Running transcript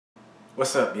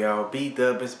What's up, y'all?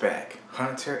 B-Dub is back.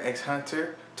 Hunter x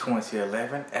Hunter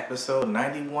 2011 episode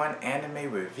 91 anime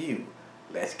review.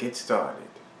 Let's get started.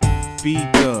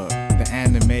 B-Dub, the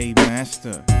anime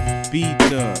master.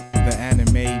 B-Dub, the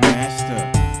anime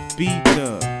master.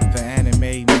 B-Dub, the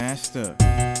anime master.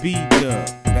 B-Dub,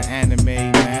 the anime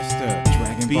master.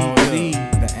 Dragon Ball Z,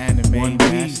 the anime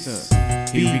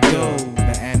master. Here we go,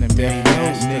 the anime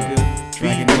master. Nigga.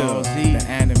 Dragon Ball Z, the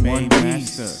anime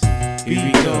master. Here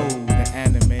we go, the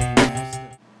anime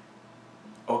master.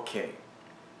 Okay.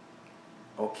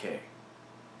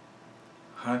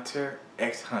 Hunter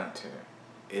x Hunter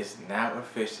is now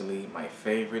officially my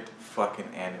favorite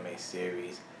fucking anime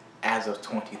series as of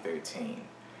 2013.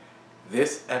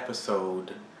 This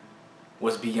episode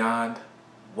was beyond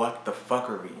what the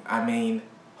fuckery. I mean,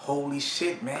 holy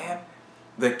shit, man.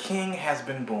 The king has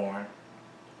been born,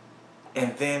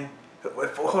 and then,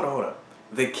 hold on.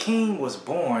 The king was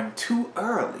born too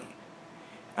early.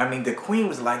 I mean, the queen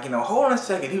was like, hold on a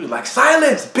second. He was like,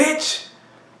 silence, bitch!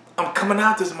 I'm coming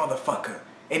out this motherfucker.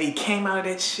 And he came out of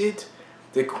that shit.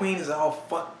 The queen is all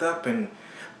fucked up and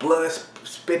blood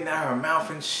spitting out her mouth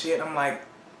and shit. I'm like,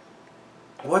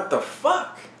 what the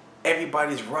fuck?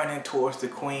 Everybody's running towards the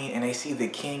queen and they see the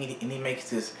king and he makes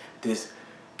this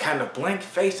kind of blank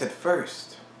face at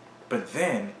first. But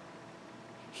then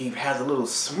he has a little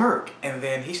smirk and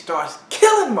then he starts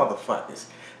killing motherfuckers.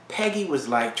 Peggy was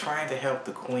like trying to help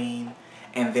the queen,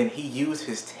 and then he used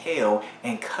his tail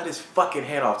and cut his fucking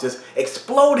head off. Just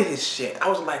exploded his shit. I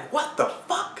was like, what the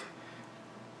fuck?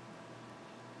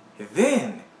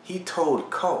 Then he told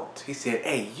Colt, he said,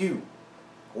 hey, you,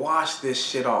 wash this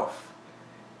shit off.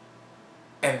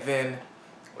 And then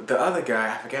the other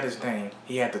guy, I forgot his name,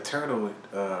 he had the turtle,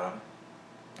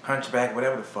 hunchback,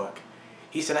 whatever the fuck.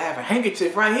 He said, I have a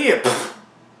handkerchief right here. Pfft,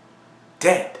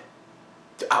 dead.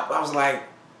 I was like,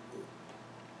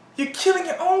 you're killing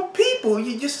your own people,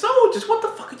 your soldiers. What the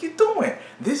fuck are you doing?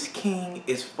 This king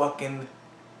is fucking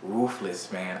ruthless,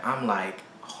 man. I'm like,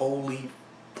 holy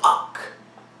fuck.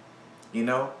 You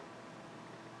know?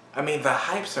 I mean, the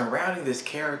hype surrounding this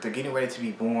character getting ready to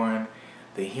be born,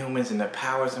 the humans and the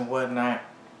powers and whatnot,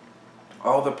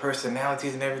 all the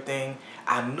personalities and everything,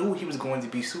 I knew he was going to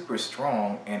be super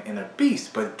strong and a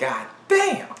beast, but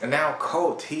goddamn. And now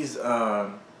Colt, he's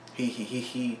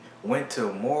he went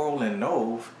to Moral and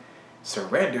Nove,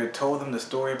 surrendered, told them the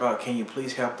story about can you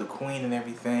please help the queen and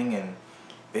everything, and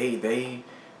they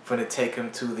finna take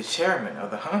him to the chairman of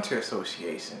the Hunter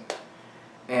Association.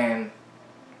 And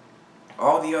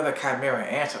all the other Chimera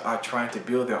ants are trying to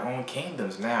build their own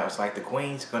kingdoms now. It's like the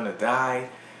queen's gonna die,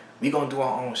 we gonna do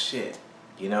our own shit,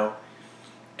 you know?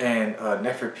 And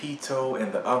Neferpito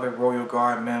and the other royal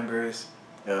guard members,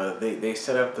 they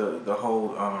set up the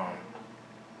whole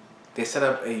they set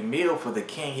up a meal for the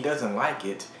king. He doesn't like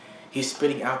it. He's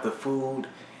spitting out the food,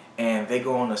 and they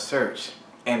go on a search.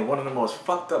 And one of the most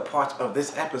fucked up parts of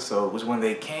this episode was when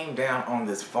they came down on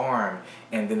this farm,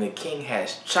 and then the king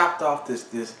has chopped off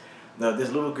this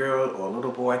little girl or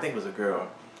little boy, I think it was a girl,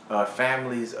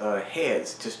 family's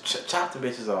heads, just chopped the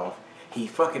bitches off. He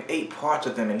fucking ate parts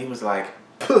of them, and he was like,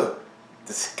 puh,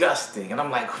 disgusting. And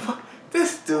I'm like,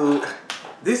 this dude,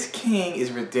 this king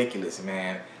is ridiculous,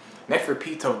 man.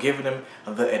 Neferpito giving him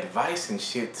the advice and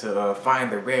shit to find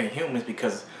the rare humans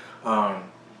because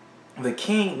the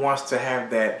king wants to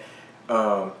have that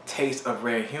taste of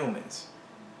rare humans.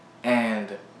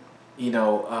 And,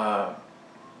 the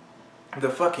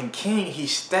fucking king, he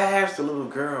stabs the little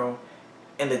girl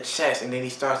in the chest and then he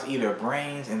starts to eat her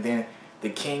brains, and then the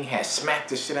king has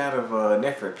smacked the shit out of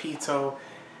Neferpito.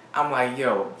 I'm like,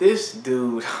 yo, this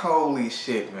dude, holy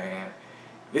shit, man.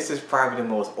 This is probably the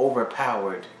most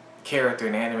overpowered character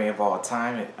in anime of all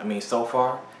time, I mean so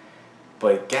far,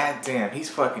 but goddamn, he's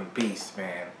fucking beast,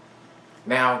 man.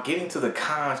 Now getting to the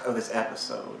cons of this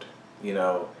episode,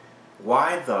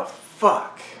 why the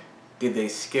fuck did they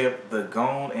skip the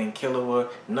Gon and Killua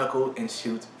knuckle and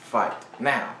shoot fight?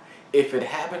 Now if it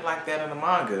happened like that in the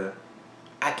manga,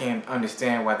 I can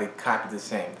understand why they copied the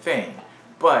same thing,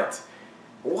 but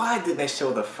why didn't they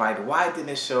show the fight? Why didn't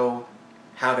they show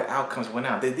how the outcomes went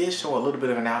out? They did show a little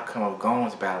bit of an outcome of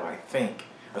Gon's battle, I think.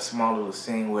 A small little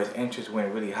scene where his interest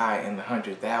went really high in the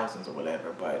 100,000s or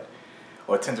whatever,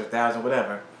 or tens of thousands,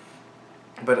 whatever.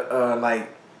 But,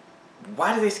 like,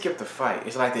 why did they skip the fight?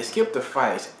 It's like they skipped the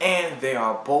fights and they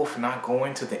are both not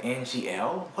going to the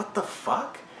NGL? What the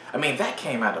fuck? I mean, that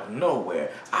came out of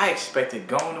nowhere. I expected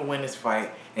Gon to win this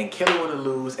fight and Killua to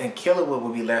lose and Killua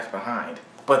would be left behind.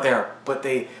 But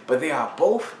they are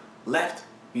both left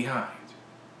behind.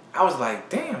 I was like,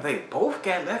 damn, they both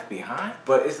got left behind.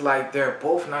 But it's like they're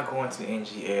both not going to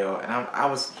NGL, and I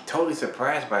was totally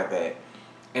surprised by that.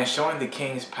 And showing the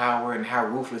King's power and how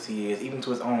ruthless he is, even to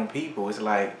his own people. It's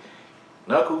like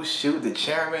Knuckles, Shoot, the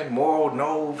chairman, Moral,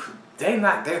 Nove. They're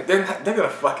gonna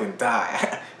fucking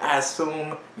die. I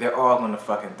assume they're all gonna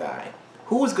fucking die.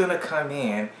 Who's gonna come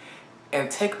in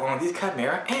and take on these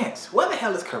Chimera ants? What the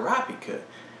hell is Karapika?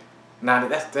 Nah,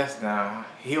 nah,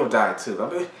 he'll die too. I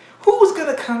mean, who's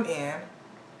gonna come in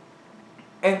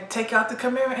and take out the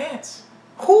Chimera ants?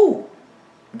 Who?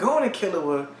 Gon and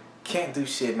Killua can't do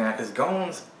shit now because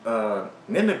Gon's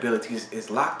nin ability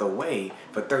is locked away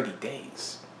for 30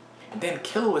 days. And then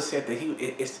Killua said that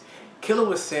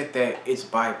Killua said that it's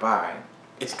bye-bye.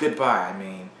 It's goodbye, I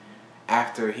mean,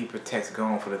 after he protects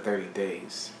Gon for the 30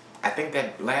 days. I think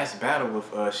that last battle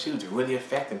with Shoot really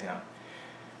affected him.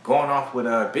 Going off what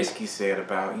Bisky said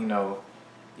about, you know,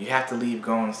 you have to leave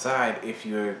Gon's side if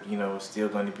you're, you know, still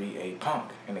going to be a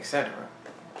punk and etc.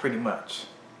 Pretty much.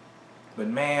 But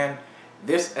man,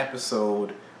 this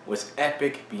episode was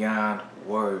epic beyond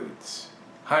words.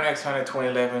 Hunter x Hunter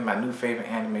 2011, my new favorite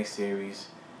anime series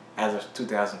as of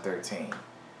 2013.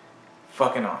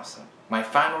 Fucking awesome. My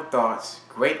final thoughts,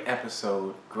 great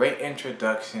episode, great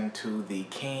introduction to the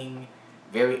King,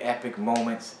 very epic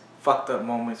moments, fucked up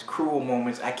moments, cruel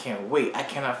moments. I can't wait. I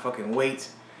cannot fucking wait.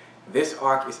 This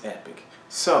arc is epic.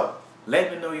 So,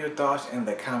 let me know your thoughts in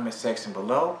the comment section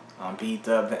below. I'm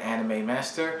B-Dub, the Anime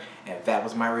Master, and that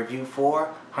was my review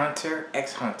for Hunter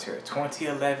x Hunter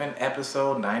 2011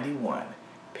 episode 91.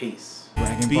 Peace.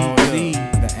 Dragon Ball Z,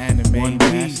 the Anime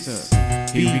Master.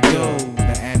 Here we go,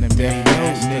 the Anime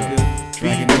Master.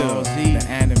 Dragon Ball Z, the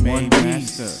Anime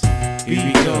Master. Here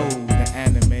we go, the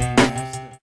Anime Master.